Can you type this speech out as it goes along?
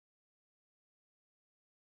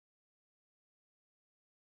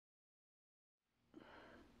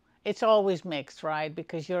It's always mixed, right?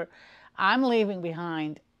 Because I'm leaving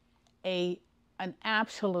behind an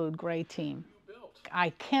absolute great team.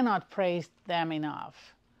 I cannot praise them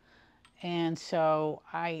enough. And so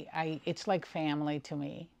it's like family to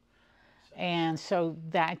me. And so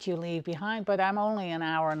that you leave behind, but I'm only an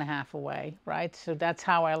hour and a half away, right? So that's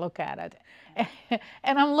how I look at it.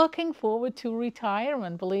 And I'm looking forward to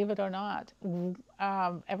retirement, believe it or not.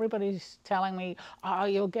 Everybody's telling me, oh,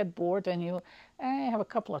 you'll get bored and I have a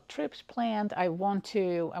couple of trips planned. I want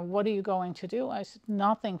to, and what are you going to do? I said,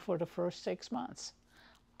 nothing for the first 6 months.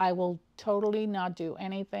 I will totally not do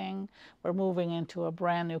anything. We're moving into a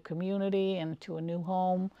brand new community, into a new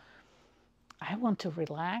home. I want to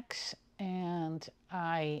relax, and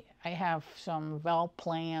I have some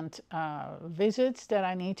well-planned visits that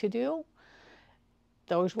I need to do.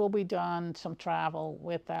 Those will be done, some travel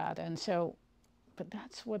with that. And so, but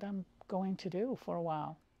that's what I'm going to do for a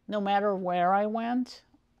while. No matter where I went,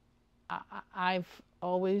 I've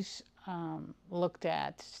always looked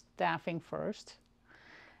at staffing first.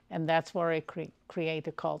 And that's where I create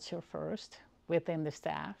a culture first within the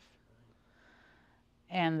staff.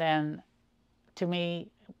 And then, to me,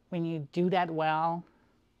 when you do that well,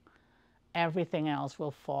 everything else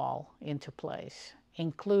will fall into place,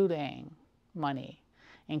 including money,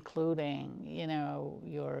 including, you know,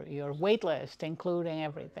 your wait list, including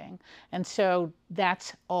everything. And so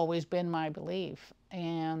that's always been my belief,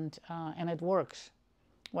 and it works.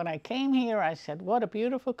 When I came here, I said, what a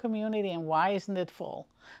beautiful community, and why isn't it full?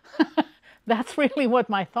 That's really what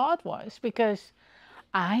my thought was, because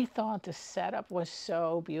I thought the setup was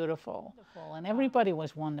so beautiful, and everybody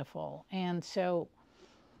was wonderful. And so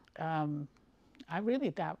I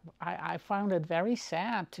found it very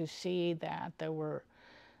sad to see that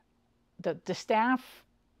the staff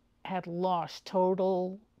had lost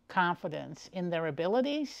total confidence in their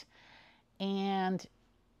abilities, and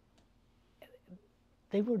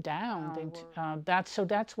they were down. So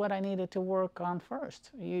that's what I needed to work on first.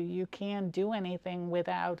 You can't do anything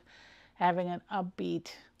without having an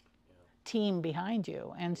upbeat team behind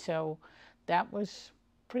you. And so that was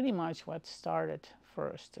pretty much what started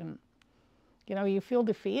first. And you know, you feel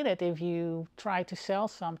defeated if you try to sell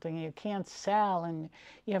something and you can't sell, and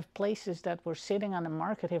you have places that were sitting on the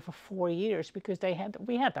market here for 4 years because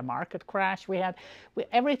we had the market crash.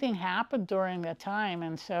 Everything happened during that time.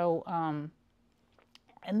 And so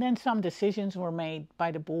and then some decisions were made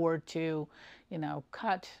by the board to, you know,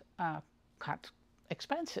 cut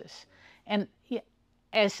expenses. And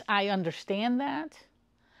as I understand that,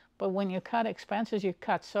 but when you cut expenses, you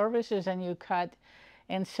cut services, and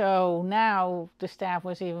and so now the staff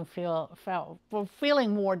was even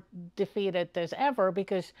feeling more defeated as ever,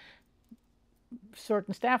 because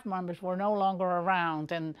certain staff members were no longer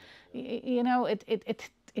around, and you know,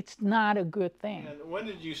 it's not a good thing. And when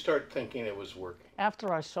did you start thinking it was working?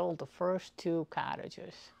 After I sold the first 2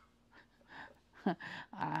 cottages,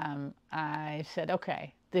 I said,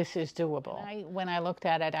 okay, this is doable. When I looked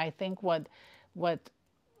at it, I think what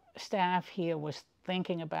staff here was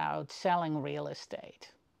thinking about selling real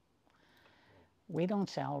estate. We don't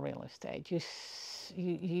sell real estate.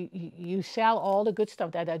 You sell all the good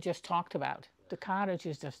stuff that I just talked about. The cottage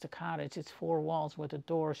is just a cottage. It's 4 walls with a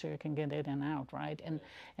door so you can get in and out, right?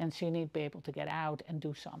 And so you need to be able to get out and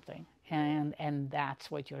do something. And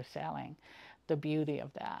that's what you're selling. The beauty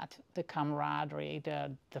of that, the camaraderie,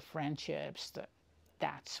 the friendships,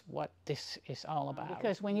 that's what this is all about.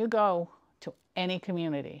 Because when you go to any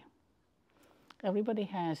community, everybody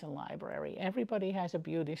has a library, everybody has a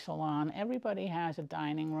beauty salon, everybody has a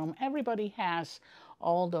dining room, everybody has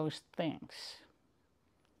all those things.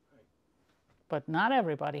 But not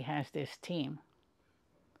everybody has this team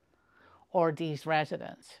or these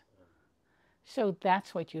residents. So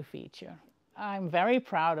that's what you feature. I'm very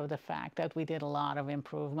proud of the fact that we did a lot of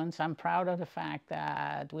improvements. I'm proud of the fact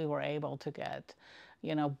that we were able to get,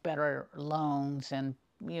 you know, better loans and,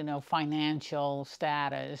 you know, financial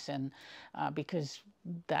status, and because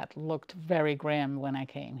that looked very grim when I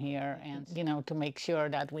came here, and, you know, to make sure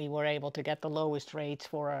that we were able to get the lowest rates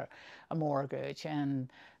for a mortgage,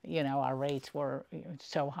 and, you know, our rates were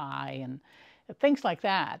so high, and things like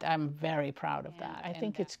that. I'm very proud of that. I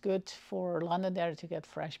think it's good for Londonderry to get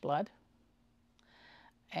fresh blood,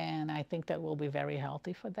 and I think that will be very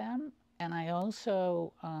healthy for them. And I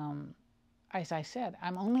also, as I said,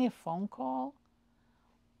 I'm only a phone call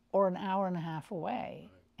or an hour and a half away.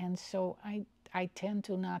 And so I tend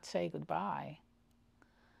to not say goodbye.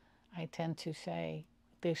 I tend to say,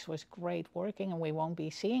 this was great working, and we won't be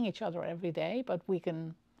seeing each other every day, but we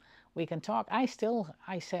can talk. I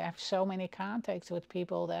have so many contacts with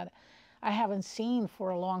people that I haven't seen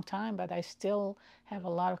for a long time, but I still have a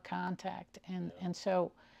lot of contact, and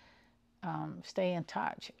so stay in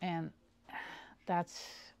touch, and that's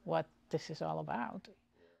what this is all about.